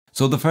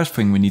So the first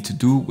thing we need to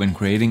do when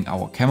creating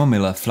our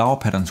Chamomile flower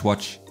pattern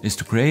swatch is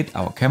to create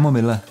our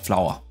Chamomile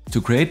flower.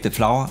 To create the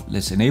flower,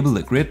 let's enable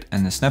the grid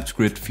and the snap to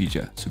grid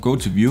feature. So go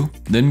to view,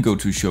 then go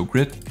to show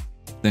grid,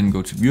 then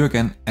go to view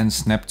again and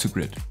snap to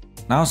grid.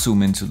 Now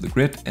zoom into the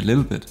grid a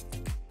little bit.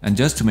 And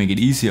just to make it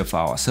easier for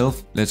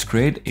ourselves, let's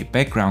create a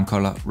background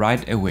color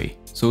right away.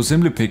 So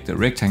simply pick the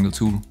rectangle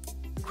tool,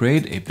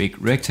 create a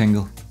big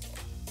rectangle,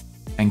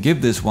 and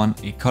give this one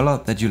a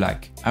color that you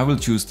like. I will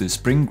choose this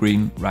spring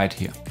green right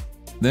here.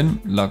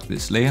 Then lock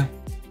this layer,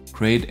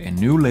 create a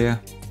new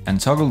layer, and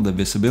toggle the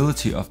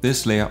visibility of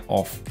this layer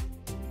off.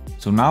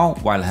 So now,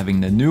 while having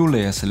the new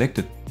layer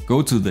selected,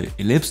 go to the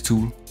ellipse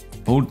tool,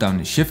 hold down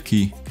the shift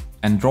key,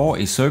 and draw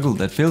a circle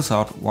that fills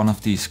out one of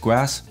these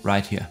squares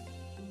right here.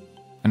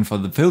 And for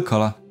the fill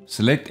color,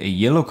 select a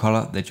yellow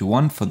color that you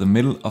want for the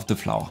middle of the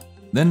flower.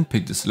 Then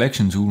pick the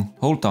selection tool,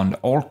 hold down the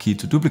Alt key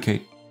to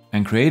duplicate,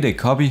 and create a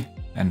copy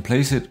and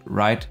place it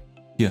right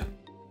here.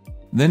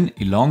 Then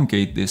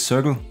elongate this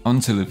circle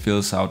until it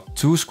fills out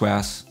 2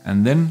 squares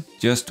and then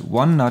just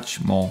 1 notch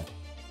more,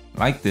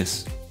 like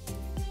this.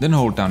 Then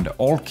hold down the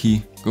Alt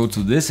key, go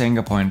to this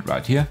anchor point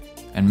right here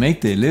and make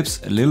the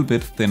ellipse a little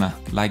bit thinner,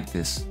 like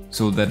this,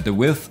 so that the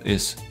width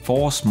is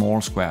 4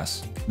 small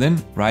squares.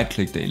 Then right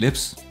click the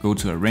ellipse, go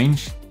to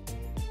Arrange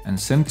and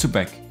Send to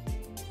Back.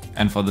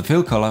 And for the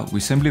fill color we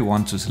simply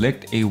want to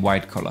select a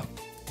white color.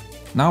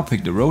 Now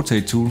pick the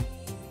Rotate tool,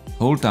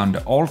 hold down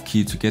the Alt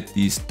key to get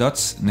these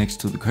dots next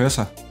to the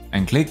cursor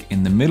and click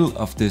in the middle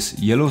of this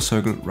yellow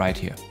circle right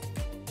here.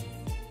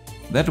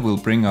 That will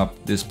bring up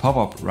this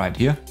pop-up right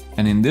here,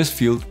 and in this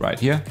field right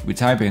here we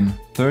type in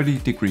 30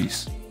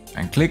 degrees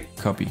and click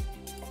copy.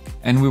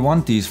 And we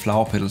want these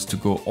flower petals to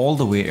go all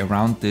the way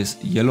around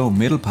this yellow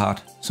middle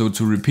part, so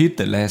to repeat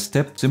the last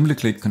step simply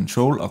click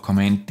Ctrl or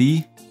Command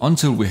D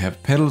until we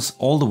have petals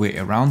all the way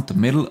around the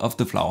middle of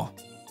the flower.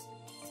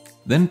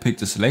 Then pick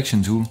the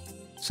selection tool,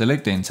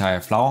 select the entire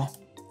flower,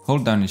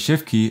 hold down the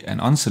shift key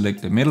and unselect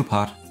the middle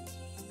part,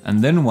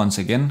 and then once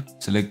again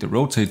select the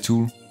rotate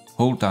tool,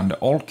 hold down the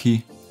Alt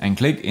key and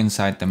click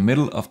inside the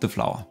middle of the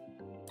flower.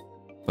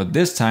 But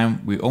this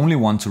time we only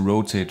want to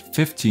rotate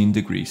 15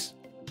 degrees.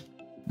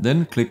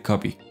 Then click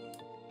copy.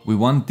 We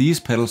want these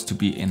petals to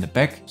be in the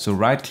back, so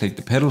right click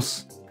the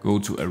petals, go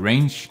to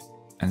Arrange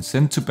and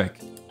Send to Back.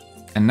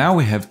 And now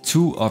we have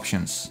 2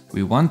 options.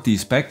 We want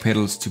these back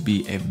petals to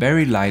be a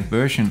very light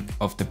version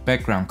of the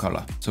background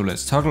color. So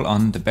let's toggle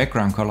on the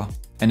background color.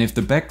 And if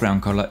the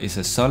background color is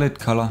a solid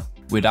color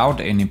without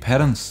any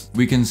patterns,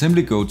 we can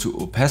simply go to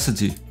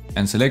opacity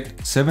and select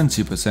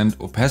 70%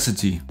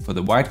 opacity for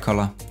the white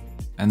color.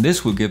 And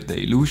this will give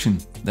the illusion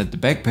that the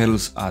back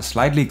petals are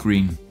slightly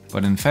green,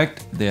 but in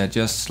fact they are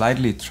just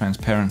slightly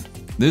transparent.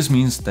 This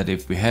means that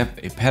if we have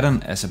a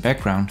pattern as a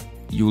background,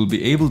 you will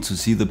be able to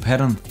see the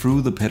pattern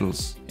through the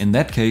petals. In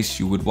that case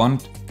you would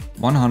want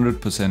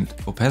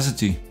 100%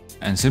 opacity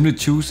and simply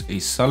choose a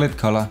solid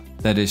color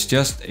that is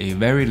just a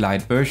very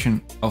light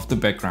version of the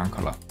background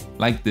color,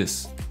 like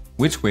this.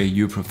 Which way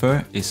you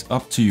prefer is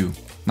up to you.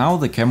 Now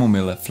the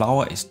Chamomile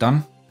flower is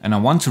done and I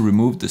want to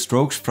remove the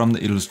strokes from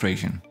the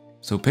illustration.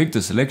 So pick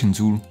the selection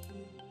tool,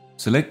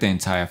 select the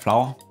entire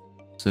flower,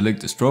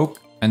 select the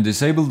stroke and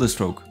disable the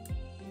stroke.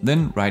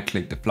 Then right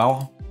click the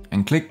flower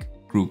and click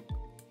Group.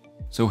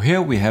 So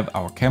here we have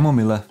our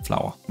Chamomile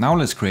flower. Now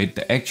let's create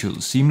the actual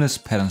seamless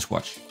pattern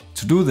swatch.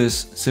 To do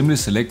this, simply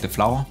select the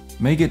flower,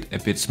 make it a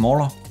bit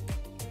smaller.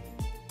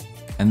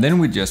 And then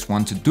we just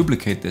want to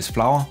duplicate this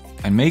flower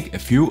and make a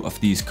few of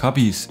these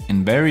copies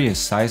in various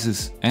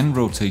sizes and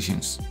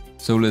rotations.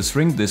 So let's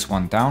shrink this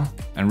one down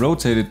and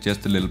rotate it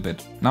just a little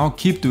bit. Now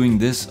keep doing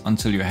this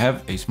until you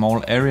have a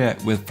small area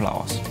with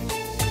flowers.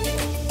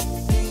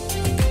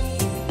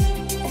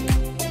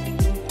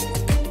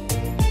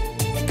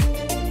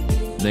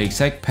 The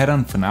exact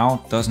pattern for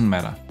now doesn't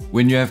matter.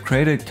 When you have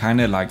created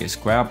kinda like a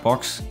square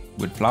box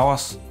with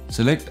flowers,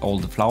 select all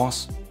the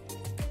flowers,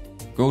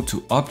 go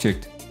to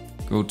Object,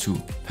 go to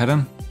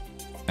Pattern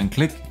and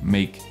click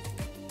Make.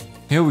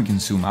 Here we can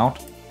zoom out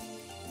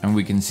and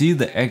we can see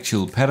the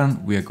actual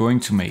pattern we are going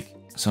to make.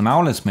 So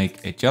now let's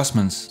make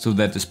adjustments so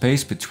that the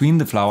space between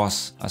the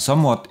flowers are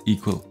somewhat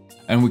equal.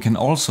 And we can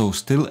also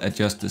still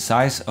adjust the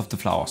size of the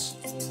flowers.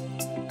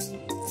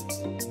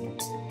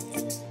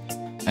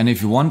 And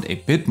if you want a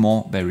bit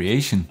more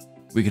variation,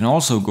 we can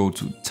also go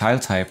to Tile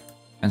Type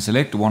and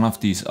select one of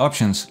these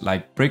options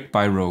like Brick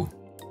by Row.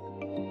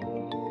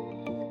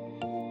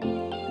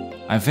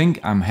 I think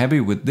I'm happy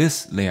with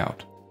this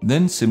layout.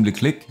 Then simply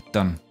click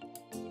Done.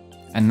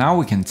 And now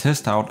we can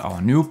test out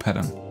our new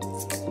pattern.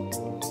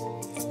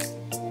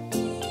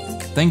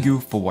 Thank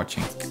you for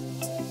watching.